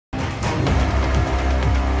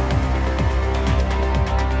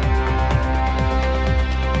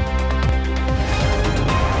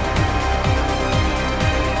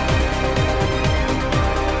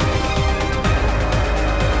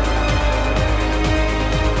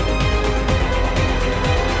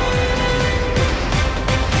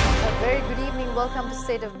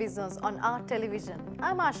state of business on our television.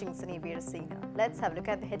 I'm Ashinsani Veerasinghe. Let's have a look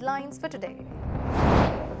at the headlines for today.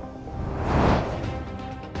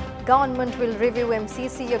 Government will review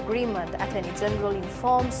MCC agreement, Attorney General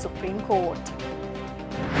informs Supreme Court.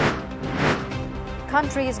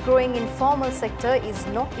 Country's growing informal sector is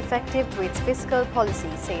not effective to its fiscal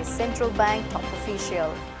policy, says central bank top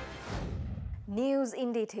official. News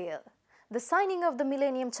in detail. The signing of the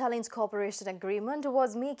Millennium Challenge Cooperation Agreement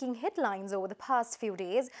was making headlines over the past few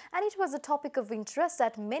days, and it was a topic of interest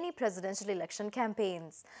at many presidential election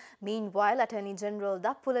campaigns. Meanwhile, Attorney General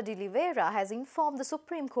Dappula de Oliveira has informed the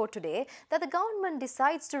Supreme Court today that the government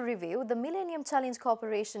decides to review the Millennium Challenge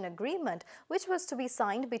Cooperation Agreement, which was to be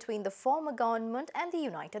signed between the former government and the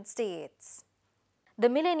United States. The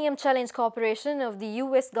Millennium Challenge Corporation of the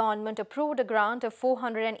US government approved a grant of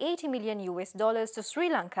 $480 million to Sri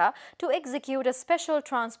Lanka to execute a special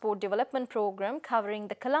transport development program covering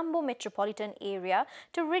the Colombo metropolitan area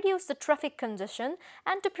to reduce the traffic congestion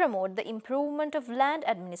and to promote the improvement of land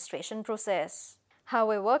administration process.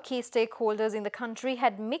 However, key stakeholders in the country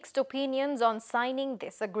had mixed opinions on signing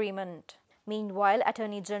this agreement. Meanwhile,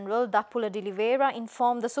 Attorney General Dappula de Oliveira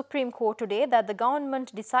informed the Supreme Court today that the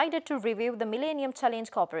government decided to review the Millennium Challenge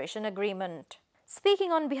Cooperation Agreement.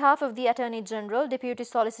 Speaking on behalf of the Attorney General, Deputy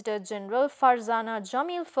Solicitor General Farzana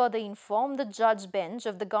Jamil further informed the judge bench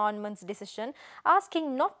of the government's decision,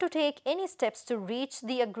 asking not to take any steps to reach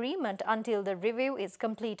the agreement until the review is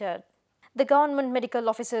completed. The Government Medical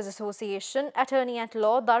Officers Association,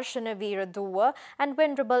 Attorney-at-Law Darshana Veeraduwa and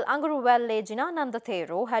Venerable Anguruvalle Jinananda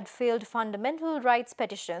Thero had filed fundamental rights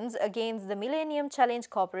petitions against the Millennium Challenge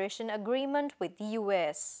Cooperation Agreement with the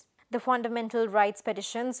US. The fundamental rights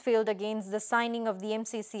petitions filed against the signing of the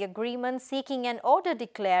MCC agreement, seeking an order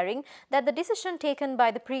declaring that the decision taken by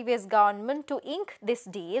the previous government to ink this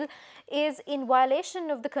deal is in violation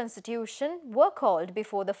of the Constitution, were called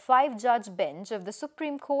before the 5-judge bench of the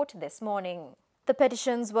Supreme Court this morning. The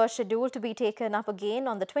petitions were scheduled to be taken up again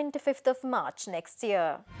on the 25th of March next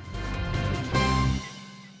year.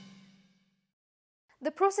 The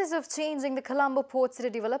process of changing the Colombo Port City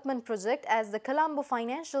Development Project as the Colombo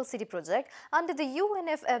Financial City Project under the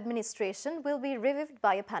UNF administration will be reviewed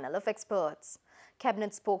by a panel of experts.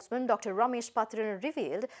 Cabinet spokesman Dr. Ramesh Patrana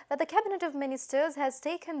revealed that the Cabinet of Ministers has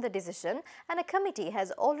taken the decision and a committee has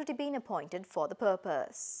already been appointed for the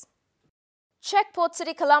purpose. Czech Port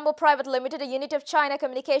City Colombo Private Limited, a unit of China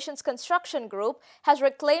Communications Construction Group, has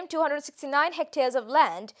reclaimed 269 hectares of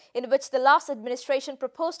land in which the last administration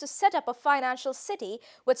proposed to set up a financial city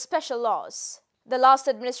with special laws. The last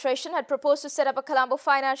administration had proposed to set up a Colombo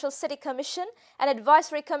Financial City Commission, an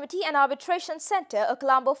advisory committee and arbitration center, a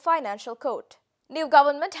Colombo Financial Court. New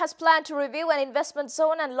government has planned to review an investment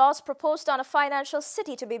zone and laws proposed on a financial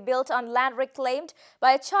city to be built on land reclaimed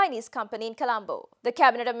by a Chinese company in Colombo. The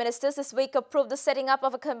Cabinet of Ministers this week approved the setting up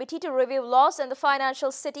of a committee to review laws in the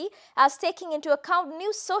financial city as taking into account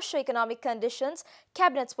new socio-economic conditions,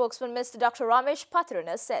 Cabinet spokesman Mr. Dr. Ramesh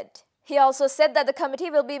Patrana said. He also said that the committee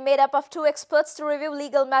will be made up of 2 experts to review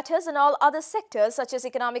legal matters and all other sectors such as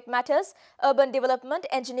economic matters, urban development,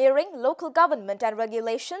 engineering, local government and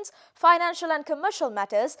regulations, financial and commercial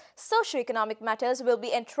matters, socio-economic matters will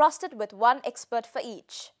be entrusted with 1 expert for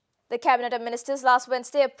each. The Cabinet of Ministers last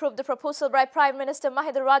Wednesday approved the proposal by Prime Minister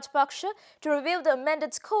Mahinda Rajapaksa to review the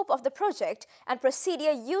amended scope of the project and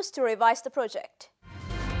procedure used to revise the project.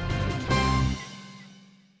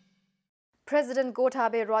 President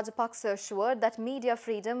Gotabaya Rajapaksa assured that media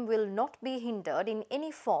freedom will not be hindered in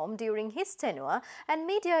any form during his tenure and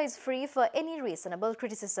media is free for any reasonable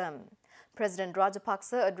criticism. President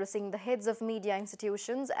Rajapaksa, addressing the heads of media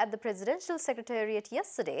institutions at the Presidential Secretariat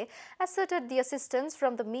yesterday, asserted the assistance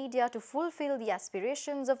from the media to fulfill the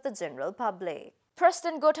aspirations of the general public.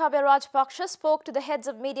 President Gotabaya Rajapaksa spoke to the heads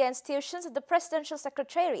of media institutions at the Presidential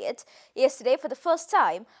Secretariat yesterday for the first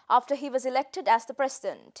time after he was elected as the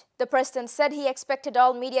President. The President said he expected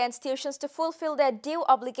all media institutions to fulfill their due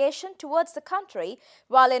obligation towards the country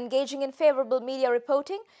while engaging in favorable media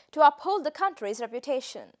reporting to uphold the country's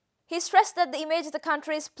reputation. He stressed that the image of the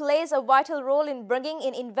country plays a vital role in bringing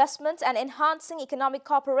in investments and enhancing economic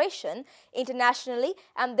cooperation internationally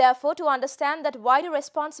and therefore to understand that wider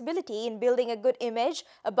responsibility in building a good image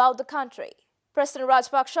about the country. President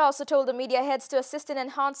Rajapaksa also told the media heads to assist in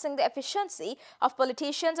enhancing the efficiency of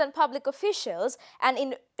politicians and public officials and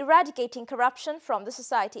in eradicating corruption from the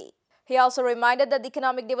society. He also reminded that the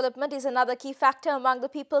economic development is another key factor among the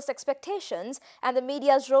people's expectations and the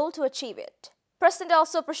media's role to achieve it. President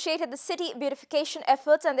also appreciated the city beautification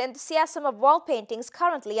efforts and the enthusiasm of wall paintings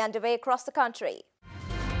currently underway across the country.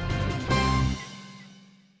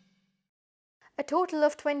 A total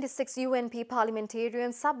of 26 UNP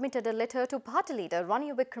parliamentarians submitted a letter to party leader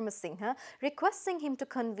Ranil Wickremesinghe requesting him to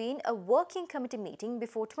convene a working committee meeting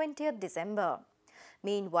before 20th December.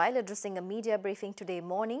 Meanwhile, addressing a media briefing today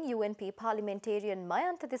morning, UNP parliamentarian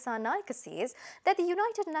Mayantha Dissanayake says that the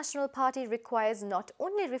United National Party requires not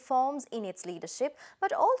only reforms in its leadership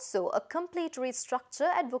but also a complete restructure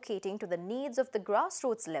advocating to the needs of the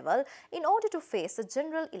grassroots level in order to face a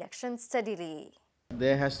general election steadily.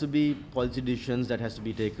 There has to be policy decisions that has to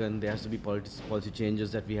be taken. There has to be policy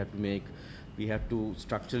changes that we have to make. We have to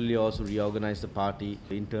structurally also reorganize the party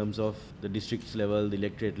in terms of the districts level, the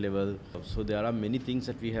electorate level. So there are many things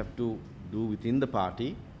that we have to do within the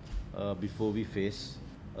party before we face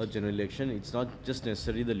a general election. It's not just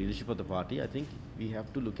necessarily the leadership of the party. I think we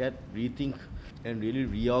have to look at, rethink and really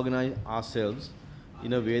reorganize ourselves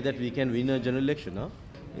in a way that we can win a general election.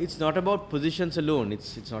 It's not about positions alone.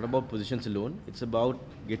 It's not about positions alone. It's about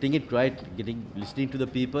getting it right, listening to the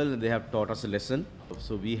people. They have taught us a lesson.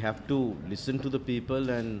 So we have to listen to the people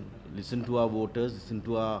and listen to our voters, listen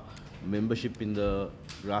to our membership in the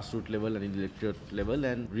grassroots level and in the electorate level,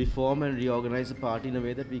 and reform and reorganize the party in a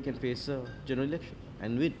way that we can face a general election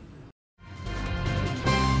and win.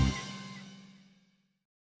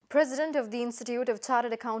 President of the Institute of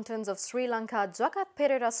Chartered Accountants of Sri Lanka, Jagat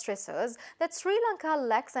Perera, stresses that Sri Lanka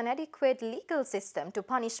lacks an adequate legal system to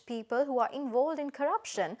punish people who are involved in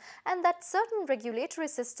corruption and that certain regulatory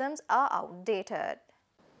systems are outdated.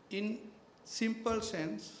 In simple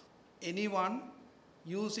sense, anyone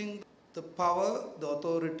using the power, the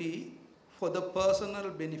authority for the personal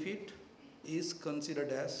benefit is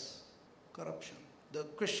considered as corruption. The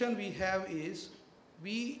question we have is,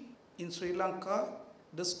 we in Sri Lanka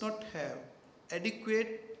does not have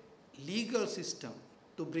adequate legal system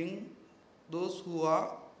to bring those who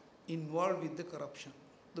are involved with the corruption.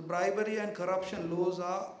 The bribery and corruption laws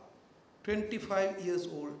are 25 years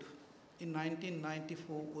old. In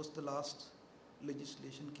 1994 was the last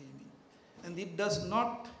legislation came in. And it does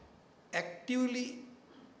not actively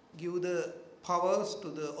give the powers to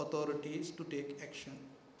the authorities to take action.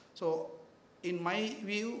 So in my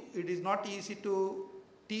view, it is not easy to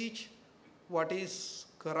teach what is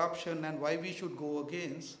corruption and why we should go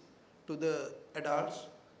against to the adults.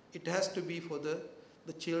 It has to be for the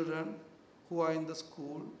children who are in the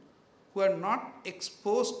school, who are not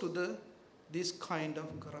exposed to this kind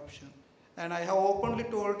of corruption. And I have openly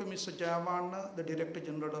told to Mr. Jayavarna, the Director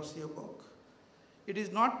General of CIOPOC, it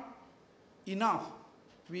is not enough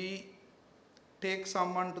we take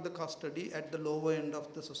someone to the custody at the lower end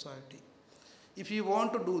of the society. If you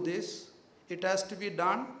want to do this, it has to be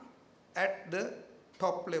done at the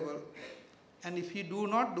top level. And if you do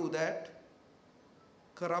not do that,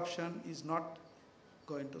 corruption is not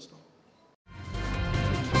going to stop.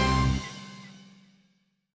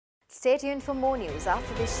 Stay tuned for more news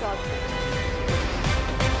after this short break.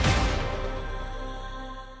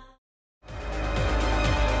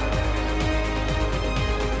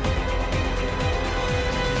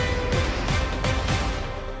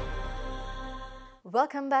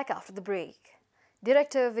 Welcome back after the break.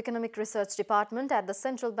 Director of Economic Research Department at the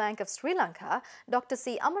Central Bank of Sri Lanka, Dr.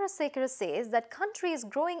 C. Amarasekara says that country's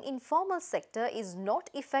growing informal sector is not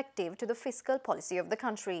effective to the fiscal policy of the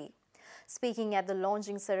country. Speaking at the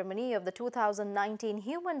launching ceremony of the 2019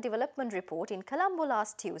 Human Development Report in Colombo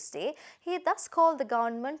last Tuesday, he thus called the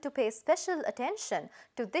government to pay special attention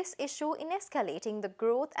to this issue in escalating the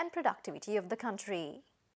growth and productivity of the country.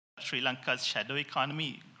 Sri Lanka's shadow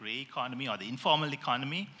economy, grey economy, or the informal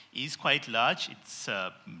economy is quite large. It's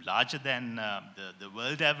larger than the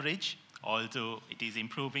world average. Although it is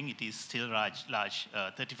improving, it is still large.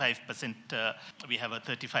 35%, we have a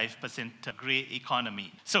 35% grey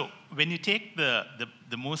economy. So when you take the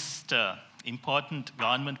most important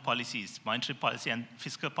government policies, monetary policy and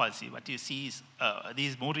fiscal policy, what you see is,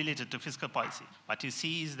 these more related to fiscal policy. What you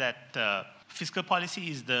see is that fiscal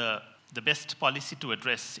policy is the best policy to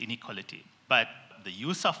address inequality. But the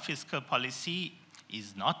use of fiscal policy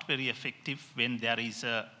is not very effective when there is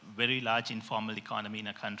a very large informal economy in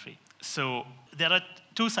a country. So there are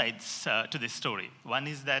two sides to this story. One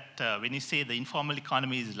is that when you say the informal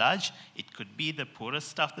economy is large, it could be the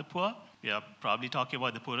poorest of the poor. We are probably talking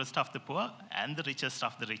about the poorest of the poor and the richest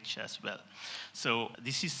of the rich as well. So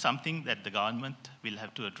this is something that the government will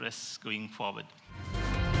have to address going forward.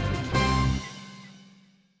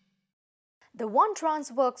 The One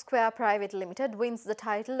Trans Work Square Private Limited wins the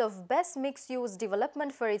title of Best Mixed-Use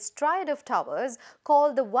Development for its triad of towers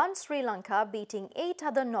called the One Sri Lanka, beating 8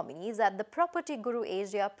 other nominees at the Property Guru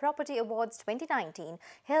Asia Property Awards 2019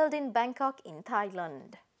 held in Bangkok in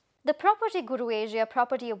Thailand. The Property Guru Asia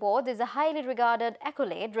Property Award is a highly regarded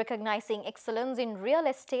accolade recognizing excellence in real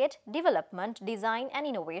estate, development, design and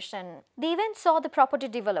innovation. The event saw the property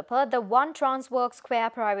developer, the One Transworks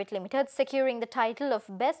Square Private Limited, securing the title of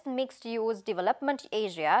Best Mixed-Use Development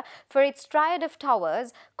Asia for its triad of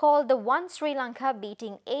towers called the One Sri Lanka,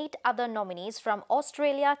 beating 8 other nominees from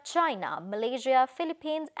Australia, China, Malaysia,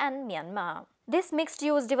 Philippines and Myanmar. This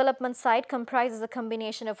mixed-use development site comprises a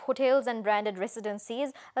combination of hotels and branded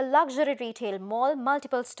residencies, a luxury retail mall,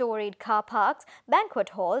 multiple storied car parks, banquet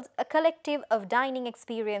halls, a collective of dining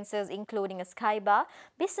experiences including a sky bar,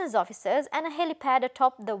 business offices and a helipad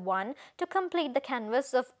atop the one to complete the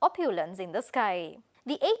canvas of opulence in the sky.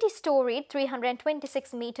 The 80-storied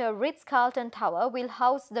 326-meter Ritz-Carlton Tower will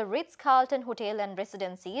house the Ritz-Carlton Hotel and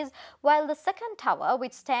Residencies, while the second tower,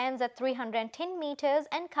 which stands at 310 meters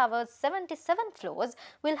and covers 77 floors,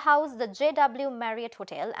 will house the JW Marriott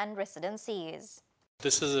Hotel and Residencies.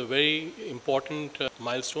 This is a very important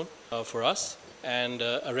milestone for us and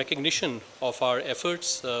a recognition of our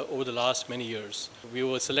efforts over the last many years. We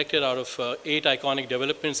were selected out of 8 iconic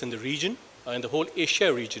developments in the region, in the whole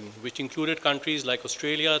Asia region, which included countries like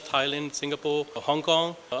Australia, Thailand, Singapore, Hong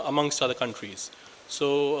Kong, amongst other countries.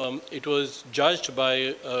 So it was judged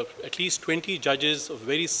by at least 20 judges of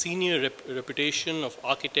very senior reputation of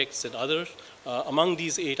architects and others among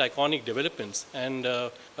these 8 iconic developments, and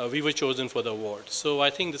we were chosen for the award. So I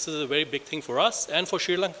think this is a very big thing for us and for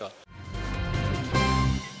Sri Lanka.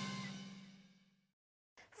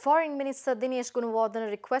 Foreign Minister Dinesh Gunawardena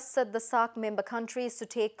requested the SAARC member countries to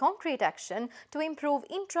take concrete action to improve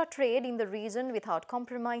intra-trade in the region without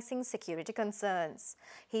compromising security concerns.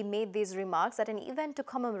 He made these remarks at an event to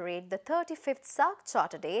commemorate the 35th SAARC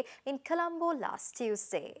Charter Day in Colombo last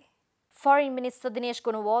Tuesday. Foreign Minister Dinesh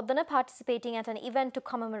Gunawardena participating at an event to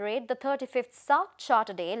commemorate the 35th SAARC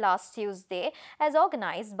Charter Day last Tuesday as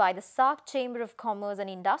organized by the SAARC Chamber of Commerce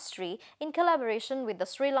and Industry in collaboration with the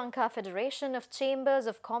Sri Lanka Federation of Chambers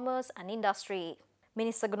of Commerce and Industry.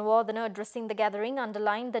 Minister Gunawardena addressing the gathering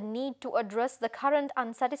underlined the need to address the current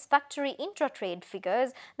unsatisfactory intra-trade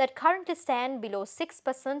figures that currently stand below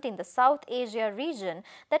 6% in the South Asia region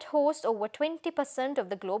that hosts over 20% of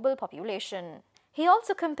the global population. He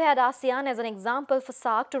also compared ASEAN as an example for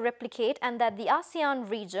SAARC to replicate, and that the ASEAN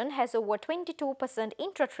region has over 22%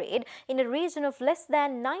 intra-trade in a region of less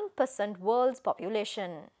than 9% world's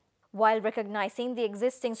population. While recognizing the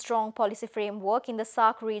existing strong policy framework in the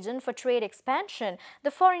SAARC region for trade expansion,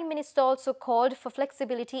 the Foreign Minister also called for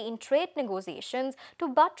flexibility in trade negotiations to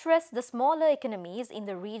buttress the smaller economies in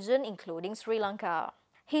the region, including Sri Lanka.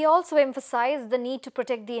 He also emphasized the need to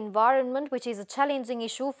protect the environment, which is a challenging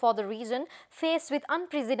issue for the region faced with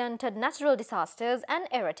unprecedented natural disasters and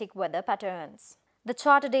erratic weather patterns. The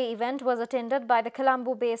Charter Day event was attended by the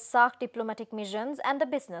Colombo-based SAARC diplomatic missions and the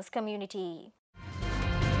business community.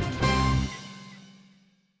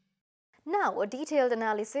 Now, a detailed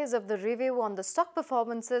analysis of the review on the stock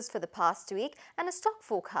performances for the past week and a stock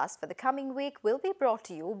forecast for the coming week will be brought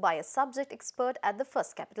to you by a subject expert at the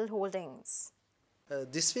First Capital Holdings.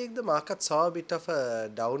 This week the market saw a bit of a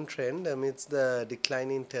downtrend amidst the decline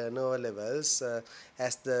in turnover levels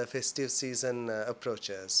as the festive season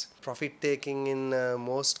approaches. Profit taking in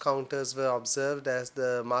most counters were observed as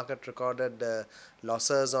the market recorded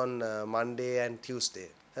losses on Monday and Tuesday.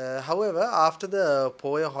 However, after the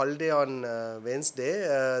Poya holiday on Wednesday,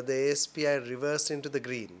 the ASPI reversed into the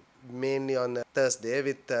green, mainly on Thursday,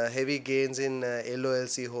 with heavy gains in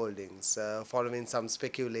LOLC holdings following some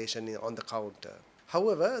speculation on the counter.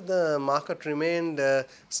 However, the market remained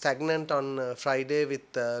stagnant on Friday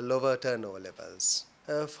with lower turnover levels.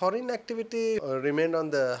 Foreign activity remained on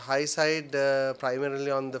the high side, primarily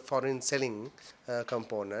on the foreign selling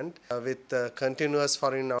component, with continuous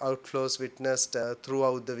foreign outflows witnessed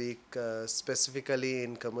throughout the week, specifically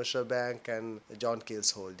in Commercial Bank and John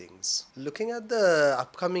Keel's holdings. Looking at the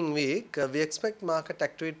upcoming week, we expect market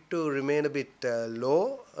activity to remain a bit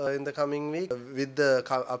low in the coming week with the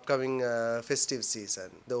upcoming festive season.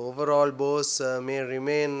 The overall bourse may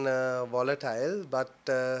remain volatile but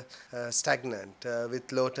stagnant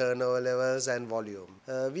with low turnover levels and volume.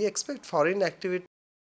 We expect foreign activity